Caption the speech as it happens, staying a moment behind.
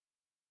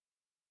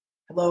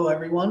Hello,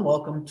 everyone.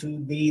 Welcome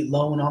to the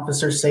Loan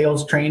Officer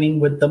Sales Training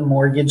with the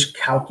Mortgage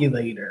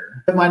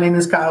Calculator. My name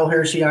is Kyle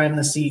Hershey. I am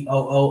the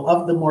COO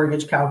of the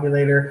Mortgage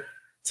Calculator.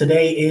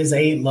 Today is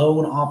a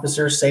Loan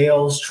Officer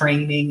Sales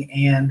Training,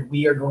 and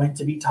we are going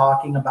to be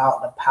talking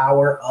about the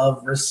power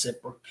of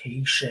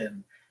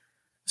reciprocation.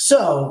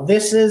 So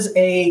this is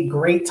a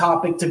great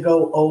topic to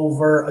go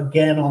over,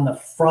 again, on the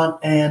front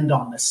end,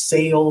 on the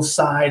sales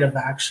side of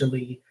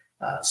actually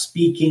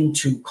speaking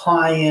to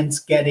clients,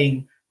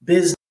 getting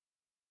business,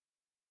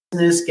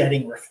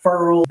 getting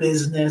referral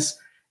business.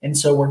 And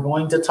so we're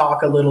going to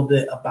talk a little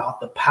bit about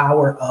the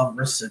power of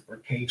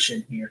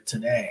reciprocation here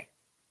today.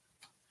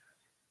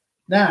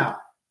 Now,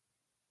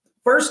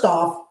 first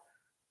off,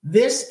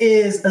 this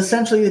is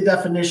essentially the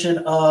definition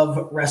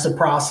of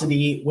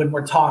reciprocity when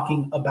we're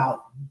talking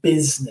about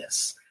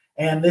business.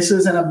 And this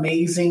is an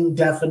amazing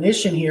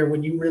definition here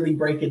when you really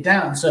break it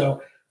down.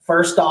 So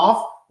first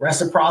off,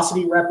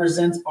 reciprocity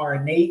represents our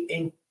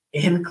innate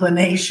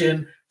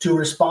inclination to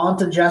respond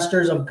to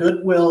gestures of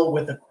goodwill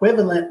with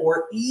equivalent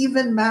or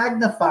even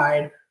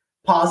magnified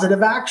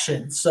positive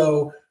action.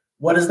 So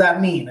what does that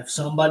mean? If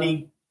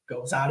somebody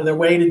goes out of their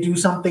way to do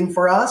something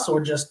for us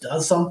or just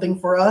does something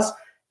for us,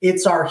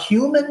 it's our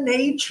human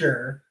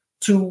nature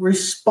to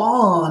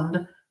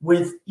respond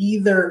with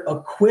either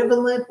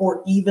equivalent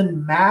or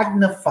even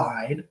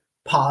magnified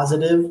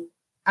positive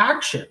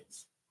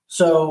actions.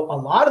 So a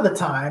lot of the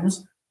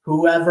times,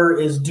 whoever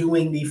is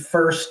doing the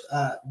first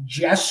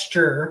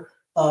gesture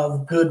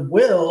of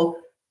goodwill,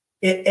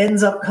 it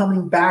ends up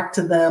coming back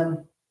to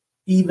them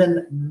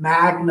even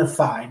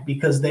magnified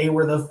because they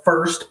were the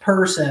first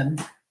person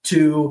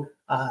to,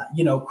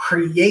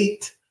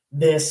 create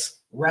this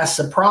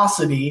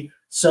reciprocity.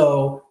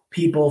 So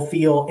people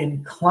feel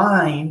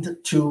inclined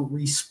to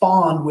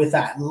respond with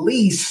at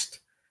least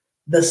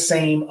the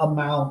same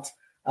amount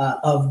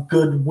of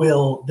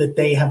goodwill that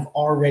they have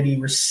already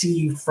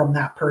received from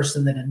that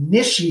person that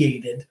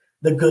initiated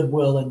the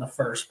goodwill in the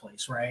first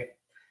place, right?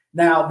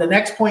 Now, the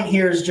next point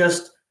here is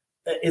just,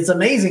 it's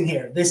amazing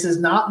here. This is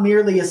not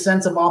merely a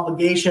sense of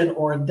obligation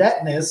or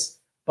indebtedness,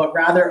 but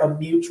rather a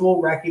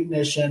mutual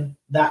recognition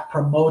that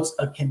promotes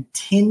a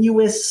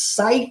continuous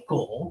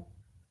cycle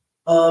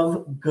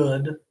of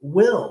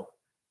goodwill.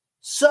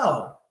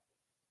 So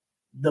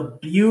the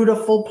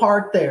beautiful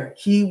part there,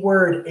 key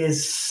word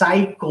is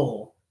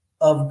cycle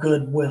of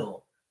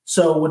goodwill.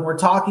 So when we're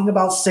talking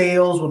about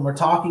sales, when we're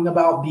talking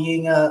about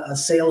being a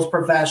sales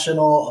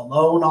professional, a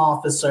loan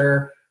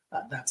officer,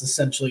 that's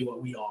essentially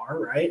what we are,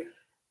 right?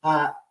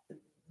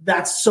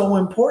 That's so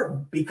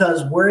important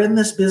because we're in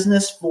this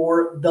business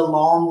for the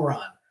long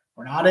run.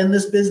 We're not in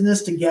this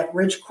business to get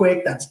rich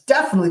quick. That's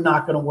definitely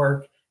not going to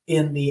work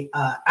in the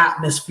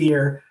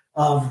atmosphere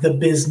of the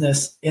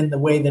business in the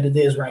way that it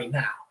is right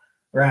now,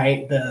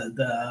 right?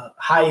 The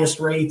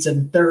highest rates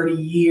in 30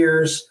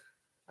 years,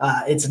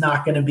 it's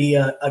not going to be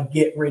a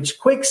get rich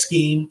quick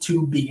scheme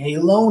to be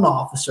a loan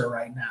officer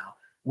right now.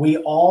 We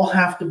all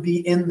have to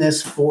be in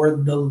this for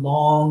the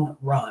long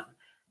run.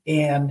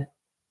 And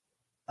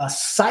a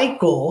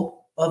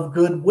cycle of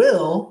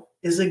goodwill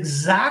is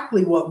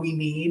exactly what we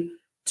need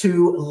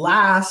to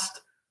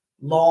last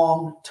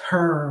long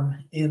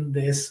term in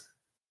this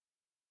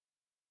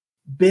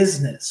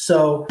business.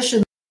 So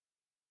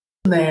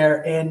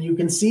there, and you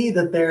can see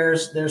that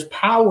there's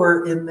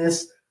power in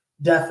this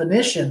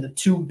definition. The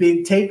two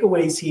big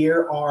takeaways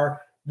here are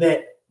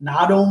that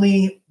not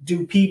only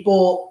do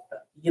people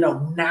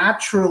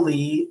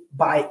naturally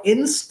by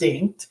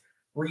instinct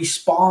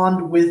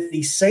respond with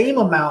the same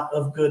amount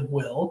of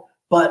goodwill,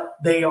 but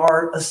they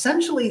are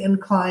essentially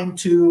inclined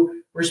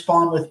to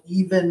respond with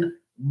even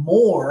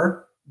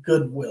more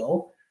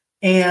goodwill.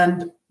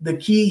 And the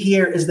key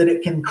here is that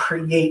it can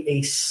create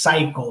a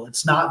cycle.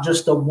 It's not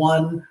just a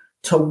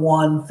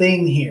one-to-one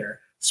thing here,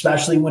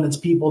 especially when it's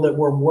people that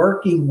we're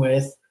working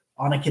with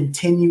on a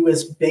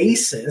continuous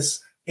basis.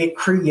 It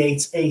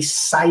creates a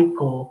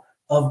cycle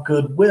of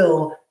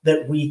goodwill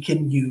that we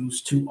can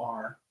use to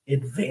our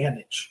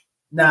advantage.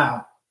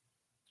 Now,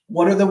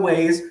 what are the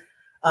ways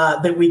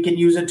that we can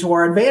use it to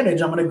our advantage?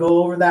 I'm going to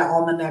go over that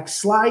on the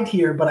next slide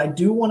here, but I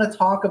do want to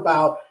talk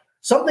about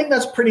something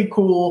that's pretty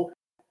cool,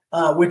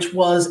 which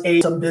was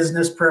some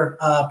business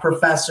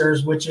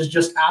professors, which is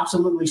just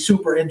absolutely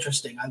super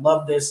interesting. I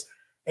love this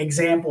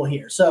example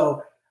here.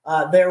 So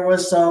there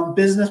was some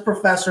business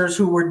professors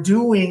who were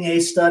doing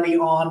a study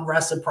on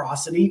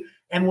reciprocity,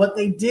 and what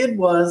they did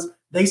was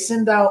they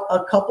send out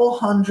a couple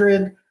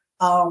hundred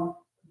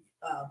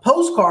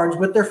postcards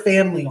with their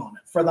family on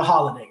it for the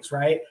holidays,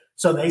 right?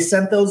 So they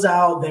sent those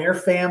out, their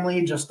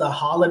family, just a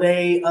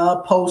holiday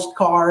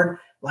postcard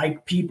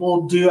like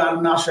people do.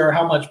 I'm not sure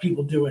how much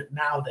people do it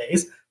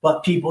nowadays,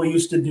 but people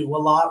used to do a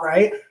lot,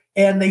 right?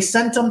 And they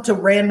sent them to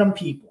random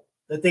people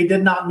that they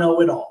did not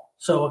know at all.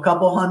 So a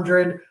couple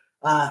hundred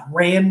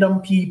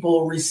random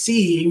people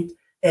received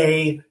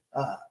a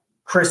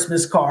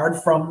Christmas card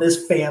from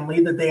this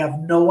family that they have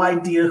no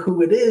idea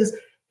who it is.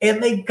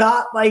 And they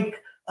got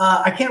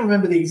I can't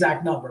remember the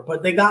exact number,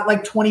 but they got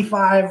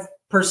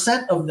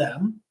 25% of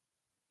them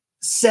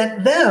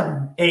sent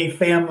them a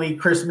family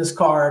Christmas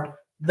card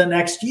the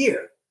next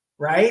year,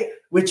 right?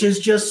 Which is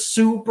just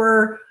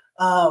super,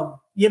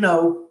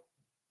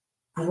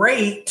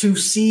 great to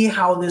see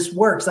how this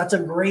works. That's a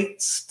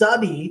great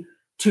study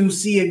to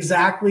see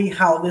exactly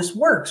how this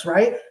works,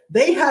 right?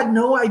 They had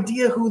no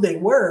idea who they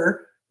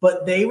were,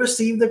 but they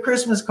received the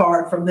Christmas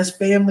card from this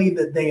family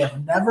that they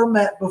have never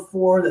met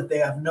before, that they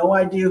have no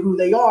idea who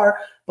they are,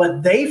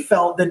 but they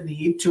felt the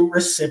need to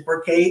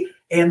reciprocate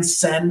and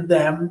send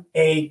them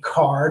a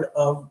card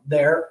of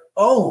their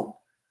own,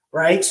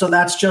 right? So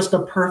that's just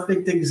a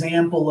perfect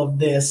example of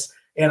this.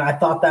 And I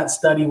thought that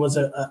study was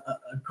a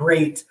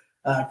great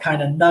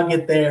kind of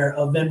nugget there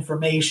of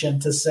information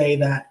to say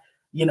that,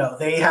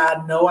 they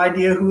had no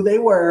idea who they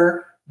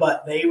were,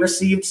 but they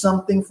received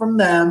something from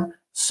them.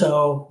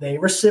 So they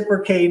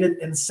reciprocated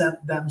and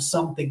sent them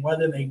something,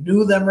 whether they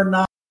knew them or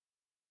not,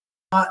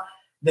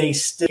 they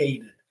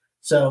stated.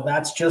 So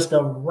that's just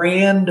a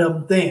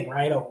random thing,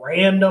 right? A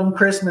random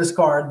Christmas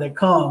card that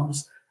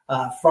comes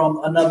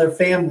from another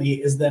family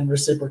is then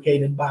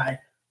reciprocated by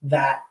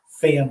that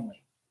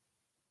family.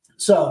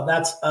 So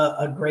that's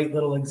a great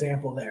little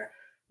example there.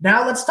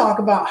 Now let's talk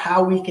about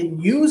how we can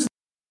use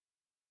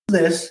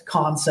this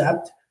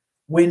concept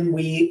when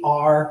we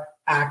are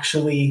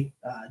actually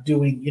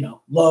doing,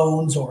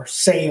 loans or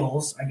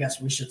sales, I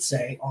guess we should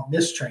say, on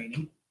this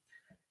training.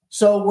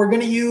 So we're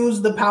going to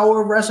use the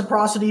power of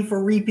reciprocity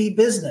for repeat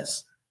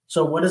business.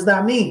 So what does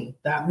that mean?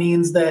 That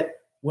means that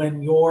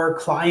when your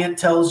client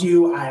tells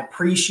you, I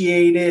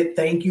appreciate it,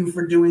 thank you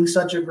for doing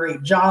such a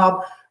great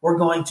job, we're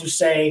going to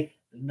say,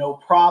 no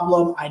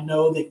problem. I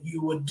know that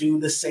you would do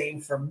the same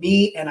for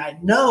me. And I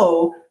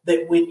know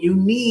that when you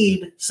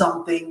need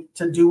something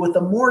to do with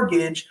a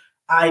mortgage,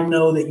 I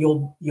know that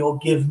you'll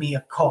give me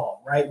a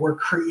call, right? We're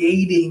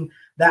creating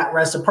that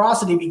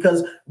reciprocity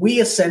because we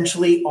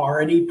essentially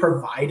already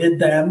provided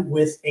them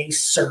with a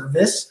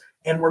service,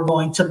 and we're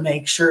going to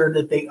make sure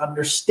that they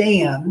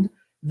understand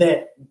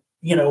that,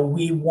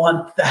 we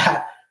want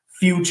that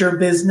future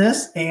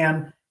business,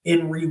 and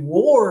in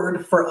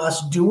reward for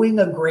us doing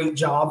a great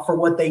job for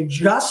what they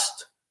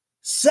just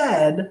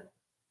said,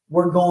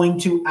 we're going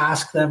to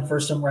ask them for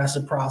some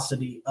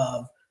reciprocity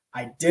of,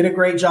 I did a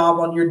great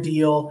job on your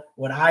deal.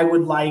 What I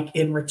would like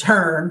in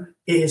return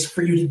is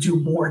for you to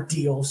do more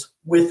deals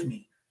with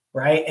me,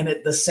 right? And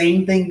the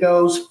same thing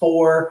goes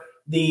for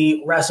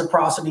the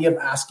reciprocity of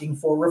asking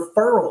for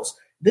referrals.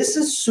 This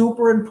is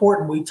super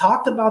important. We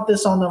talked about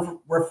this on the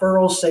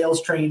referral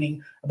sales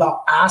training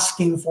about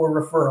asking for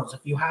referrals.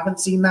 If you haven't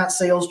seen that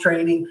sales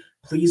training,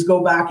 please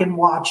go back and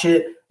watch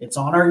it. It's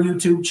on our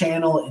YouTube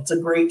channel. It's a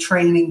great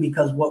training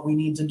because what we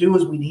need to do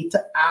is we need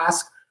to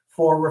ask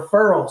for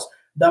referrals.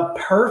 The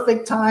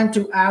perfect time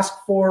to ask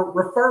for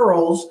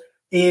referrals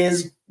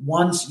is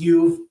once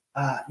you've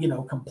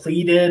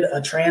completed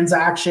a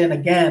transaction.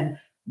 Again,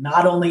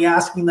 not only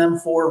asking them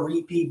for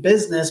repeat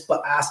business,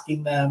 but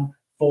asking them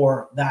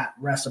for that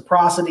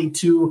reciprocity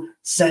to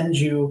send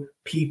you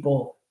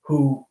people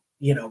who,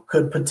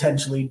 could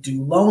potentially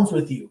do loans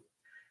with you.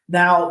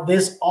 Now,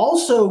 this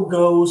also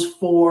goes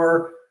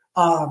for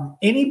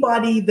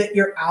anybody that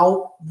you're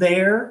out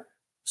there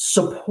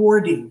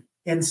supporting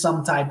in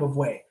some type of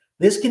way.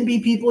 This can be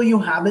people you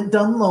haven't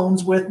done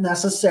loans with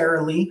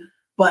necessarily,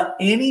 but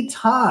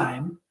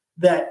anytime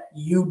that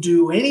you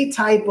do any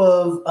type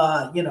of,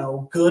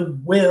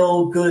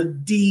 goodwill,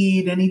 good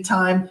deed,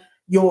 anytime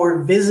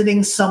you're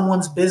visiting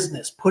someone's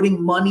business,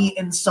 putting money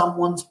in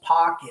someone's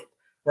pocket,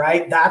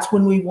 right? That's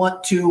when we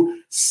want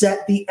to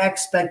set the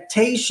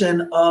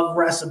expectation of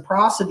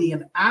reciprocity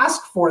and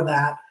ask for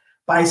that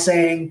by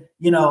saying,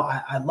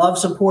 I love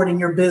supporting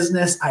your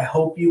business. I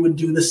hope you would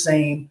do the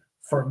same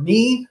for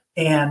me.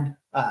 And,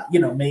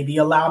 maybe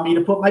allow me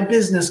to put my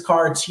business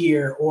cards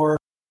here, or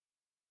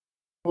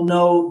people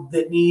know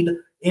that need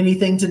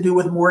anything to do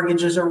with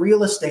mortgages or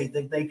real estate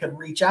that they could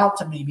reach out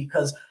to me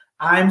because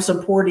I'm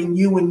supporting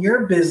you in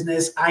your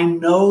business. I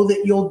know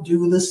that you'll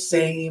do the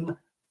same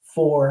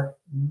for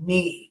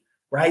me,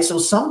 right? So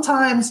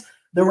sometimes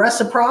the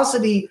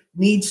reciprocity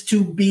needs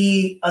to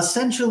be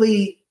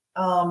essentially,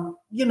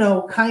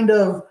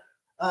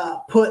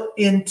 put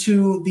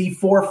into the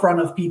forefront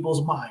of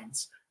people's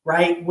minds,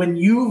 right? When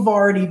you've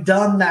already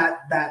done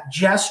that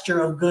gesture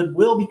of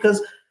goodwill,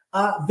 because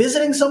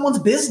visiting someone's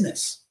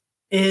business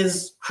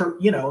is,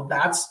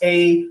 that's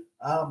a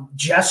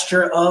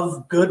gesture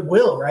of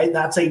goodwill, right?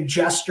 That's a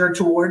gesture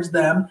towards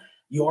them.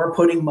 You're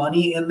putting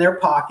money in their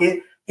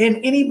pocket, and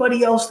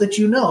anybody else that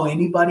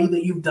anybody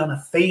that you've done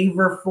a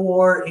favor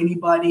for,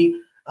 anybody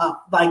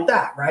like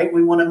that, right?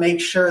 We want to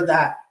make sure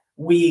that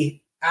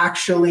we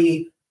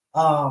actually,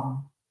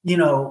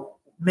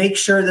 make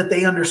sure that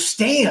they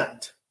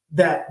understand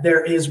that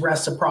there is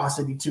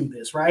reciprocity to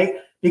this, right?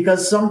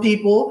 Because some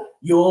people,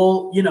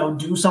 you'll,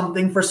 do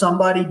something for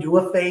somebody, do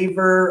a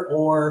favor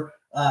or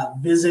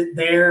visit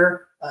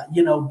their,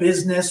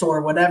 business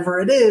or whatever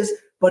it is.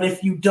 But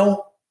if you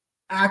don't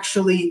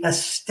actually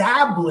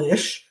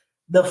establish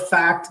the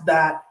fact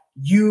that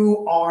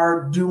you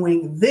are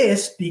doing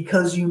this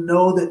because you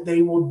know that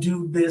they will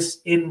do this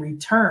in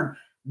return,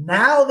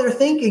 Now they're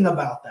thinking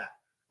about that,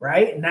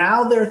 right?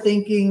 Now they're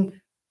thinking,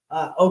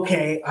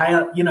 okay,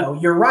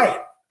 you're right.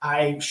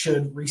 I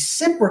should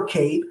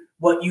reciprocate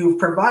what you've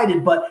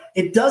provided, but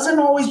it doesn't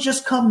always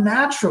just come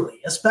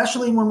naturally,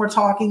 especially when we're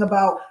talking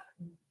about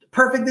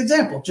perfect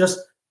example, just,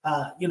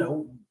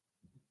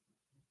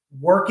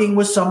 working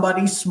with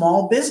somebody's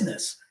small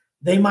business.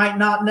 They might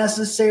not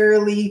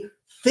necessarily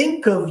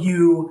think of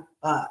you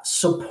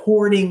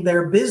supporting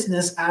their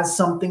business as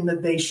something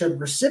that they should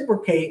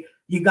reciprocate.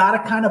 You got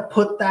to kind of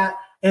put that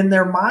in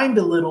their mind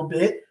a little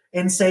bit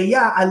and say,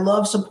 yeah, I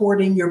love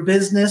supporting your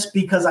business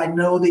because I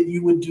know that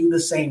you would do the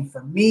same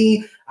for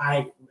me.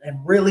 I am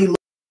really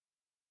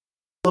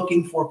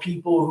looking for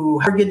people who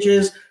have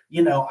mortgages.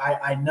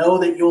 I know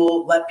that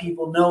you'll let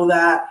people know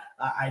that.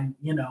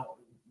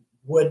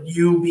 Would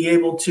you be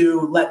able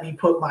to let me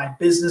put my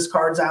business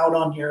cards out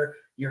on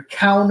your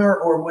counter,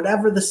 or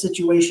whatever the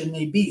situation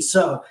may be?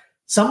 So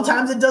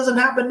sometimes it doesn't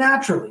happen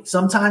naturally.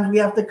 Sometimes we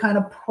have to kind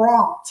of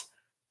prompt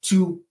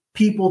to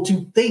people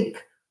to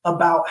think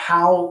about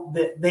how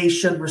that they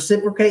should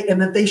reciprocate,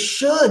 and that they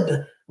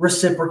should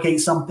reciprocate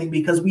something,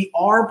 because we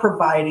are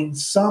providing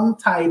some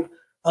type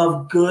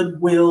of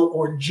goodwill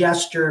or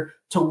gesture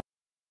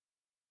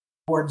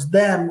towards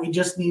them. We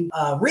just need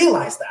to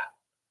realize that.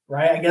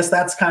 Right? I guess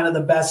that's kind of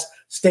the best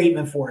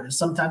statement for it, is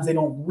sometimes they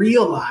don't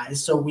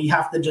realize, so we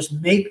have to just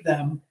make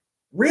them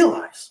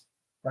realize,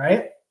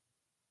 right?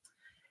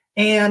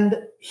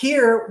 And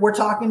here we're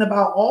talking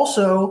about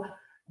also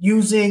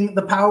using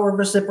the power of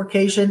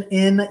reciprocation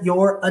in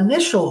your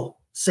initial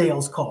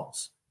sales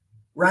calls,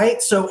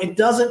 right? So it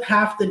doesn't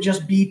have to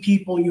just be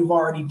people you've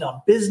already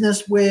done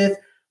business with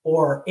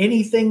or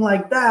anything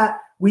like that.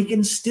 We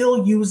can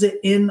still use it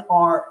in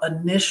our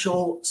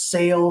initial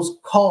sales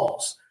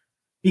calls.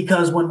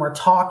 Because when we're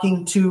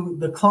talking to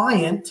the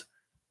client,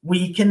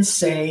 we can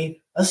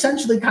say,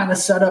 essentially kind of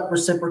set up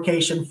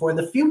reciprocation for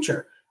the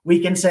future. We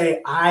can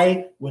say,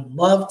 I would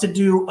love to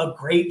do a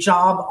great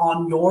job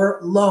on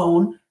your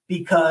loan,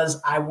 because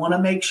I want to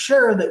make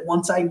sure that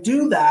once I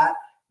do that,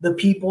 the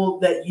people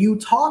that you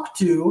talk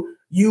to,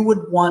 you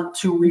would want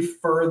to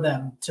refer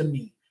them to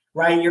me,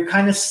 right? You're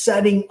kind of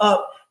setting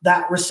up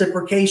that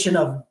reciprocation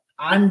of,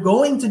 I'm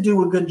going to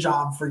do a good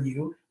job for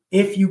you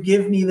if you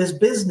give me this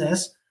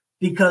business,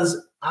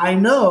 because I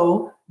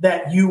know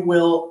that you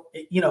will,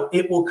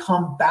 it will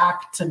come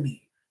back to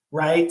me,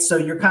 right? So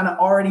you're kind of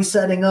already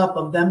setting up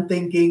of them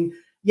thinking,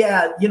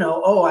 yeah,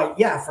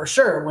 for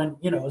sure. When,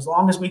 as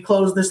long as we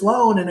close this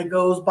loan and it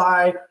goes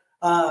by,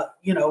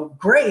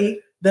 great,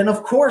 then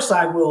of course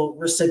I will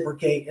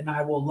reciprocate and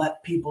I will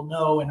let people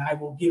know and I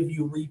will give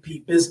you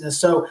repeat business.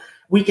 So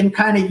we can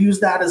kind of use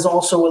that as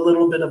also a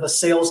little bit of a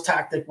sales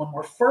tactic when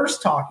we're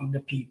first talking to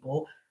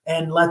people,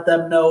 and let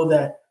them know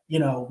that,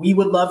 we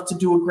would love to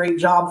do a great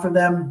job for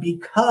them,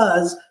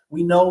 because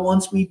we know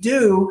once we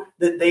do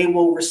that they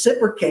will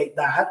reciprocate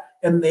that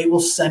and they will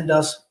send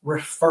us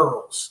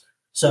referrals.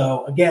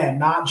 So again,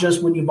 not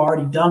just when you've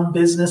already done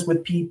business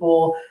with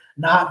people,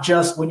 not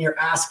just when you're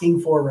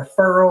asking for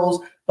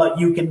referrals, but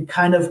you can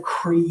kind of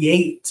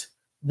create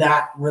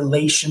that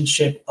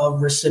relationship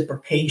of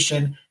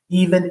reciprocation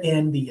even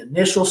in the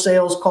initial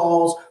sales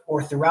calls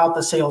or throughout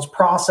the sales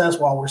process,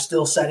 while we're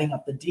still setting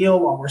up the deal,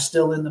 while we're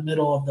still in the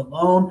middle of the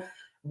loan.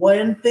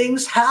 When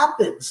things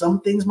happen, some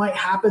things might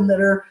happen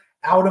that are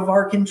out of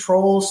our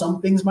control.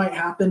 Some things might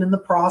happen in the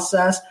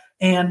process,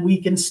 and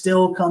we can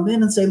still come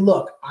in and say,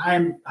 look,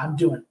 I'm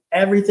doing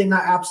everything I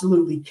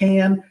absolutely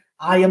can.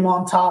 I am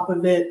on top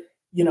of it.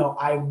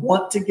 I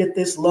want to get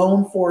this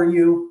loan for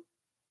you,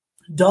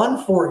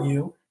 done for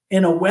you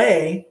in a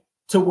way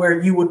to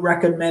where you would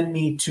recommend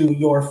me to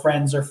your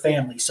friends or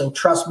family. So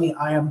trust me,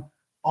 I am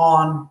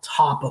on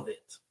top of it.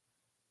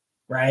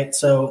 Right.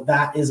 So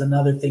that is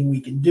another thing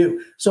we can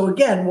do. So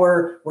again,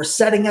 we're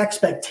setting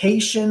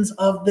expectations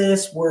of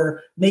this. We're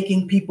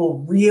making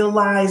people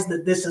realize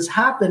that this is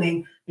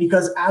happening,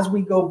 because as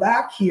we go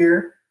back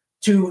here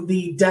to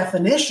the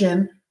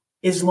definition,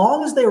 as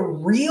long as they're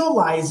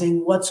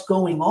realizing what's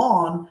going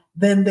on,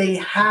 then they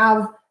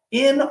have,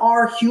 in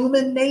our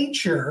human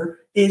nature,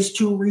 is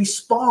to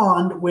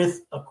respond with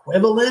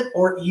equivalent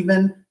or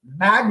even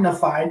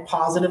magnified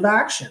positive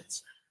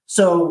actions.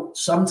 So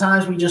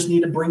sometimes we just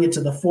need to bring it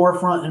to the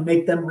forefront and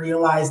make them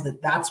realize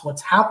that that's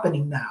what's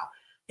happening now.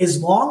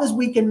 As long as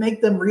we can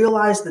make them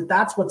realize that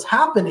that's what's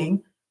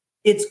happening,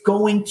 it's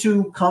going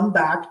to come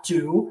back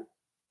to,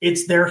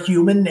 it's their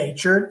human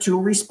nature to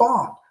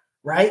respond,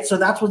 right? So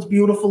that's what's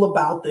beautiful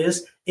about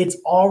this. It's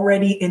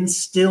already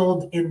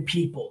instilled in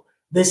people.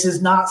 This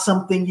is not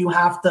something you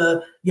have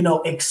to,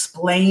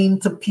 explain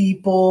to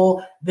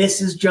people.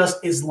 This is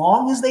just, as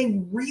long as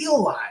they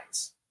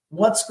realize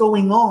what's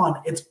going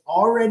on, it's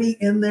already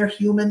in their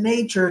human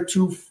nature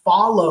to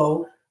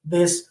follow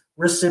this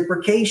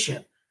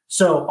reciprocation.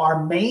 So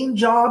our main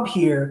job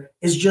here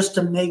is just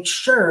to make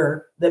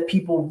sure that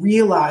people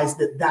realize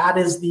that that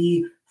is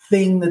the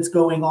thing that's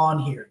going on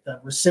here,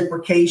 the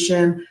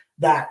reciprocation,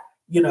 that,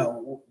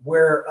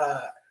 we're,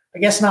 I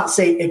guess not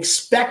say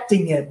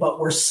expecting it,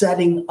 but we're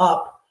setting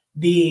up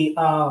the,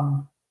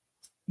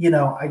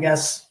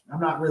 I'm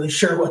not really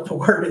sure what the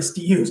word is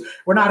to use.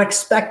 We're not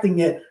expecting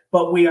it,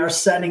 but we are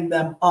setting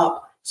them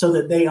up so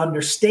that they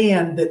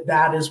understand that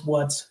that is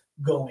what's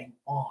going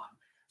on.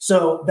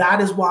 So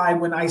that is why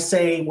when I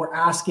say we're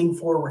asking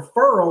for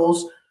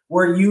referrals,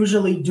 we're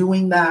usually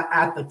doing that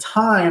at the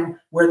time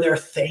where they're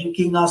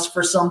thanking us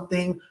for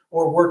something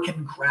or we're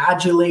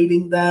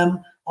congratulating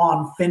them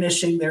on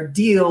finishing their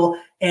deal.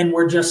 And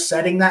we're just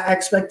setting that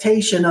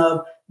expectation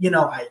of,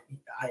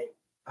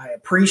 I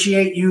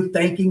appreciate you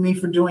thanking me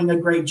for doing a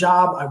great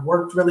job. I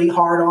worked really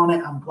hard on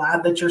it. I'm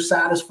glad that you're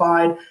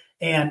satisfied.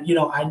 And,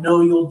 I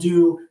know you'll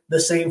do the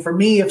same for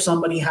me if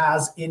somebody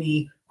has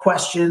any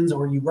questions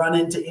or you run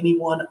into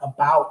anyone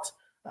about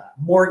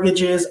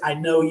mortgages. I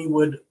know you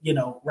would,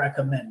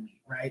 recommend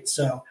me, right?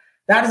 So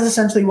that is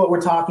essentially what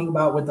we're talking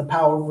about with the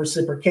power of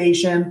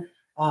reciprocation.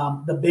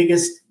 The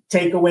biggest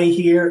takeaway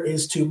here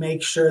is to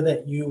make sure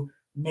that you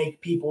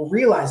make people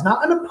realize,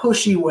 not in a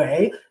pushy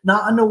way,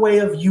 not in a way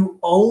of you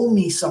owe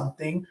me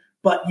something,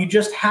 but you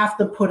just have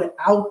to put it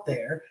out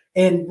there.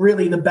 And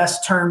really the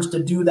best terms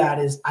to do that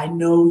is, I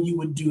know you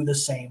would do the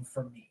same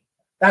for me.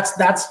 That's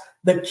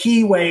the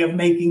key way of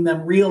making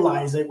them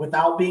realize it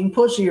without being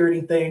pushy or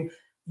anything.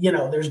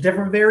 There's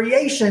different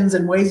variations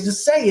and ways to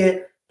say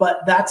it,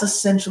 but that's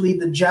essentially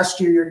the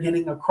gesture you're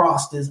getting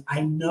across is,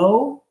 I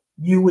know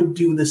you would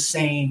do the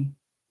same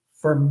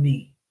for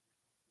me.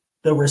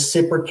 The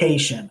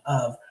reciprocation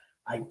of,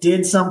 I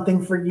did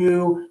something for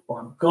you, or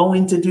I'm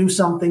going to do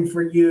something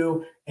for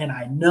you, and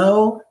I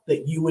know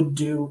that you would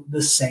do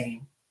the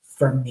same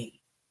for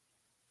me.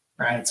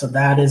 Right? So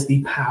that is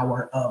the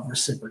power of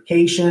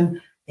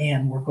reciprocation,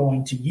 and we're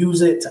going to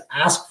use it to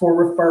ask for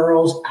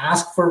referrals,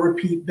 ask for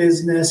repeat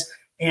business,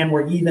 and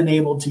we're even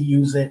able to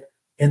use it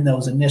in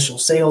those initial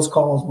sales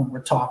calls when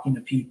we're talking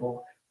to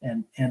people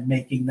and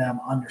making them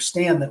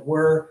understand that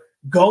we're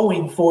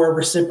going for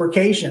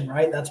reciprocation,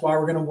 right? That's why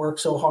we're going to work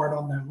so hard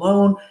on their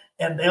loan.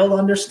 And they'll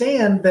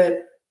understand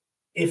that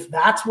if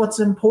that's what's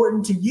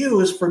important to you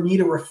is for me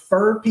to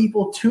refer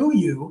people to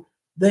you,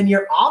 then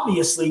you're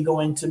obviously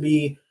going to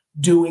be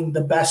doing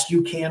the best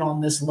you can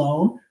on this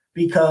loan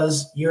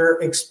because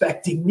you're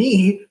expecting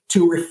me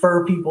to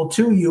refer people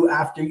to you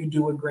after you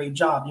do a great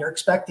job. You're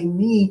expecting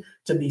me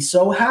to be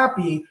so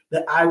happy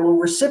that I will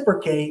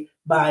reciprocate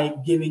by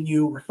giving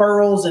you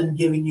referrals and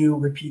giving you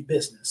repeat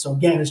business. So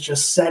again, it's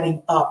just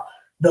setting up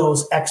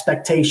those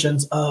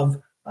expectations of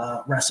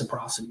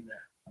reciprocity there.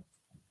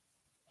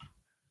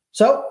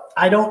 So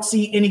I don't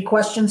see any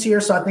questions here,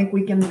 so I think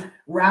we can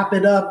wrap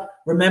it up.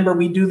 Remember,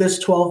 we do this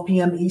 12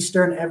 p.m.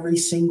 Eastern every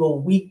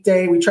single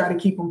weekday. We try to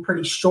keep them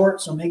pretty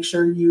short, so make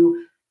sure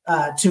you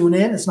tune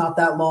in. It's not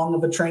that long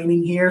of a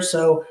training here.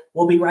 So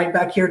we'll be right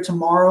back here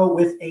tomorrow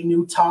with a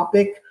new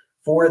topic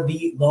for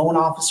the loan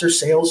officer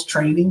sales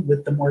training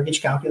with the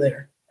mortgage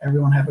calculator.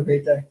 Everyone have a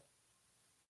great day.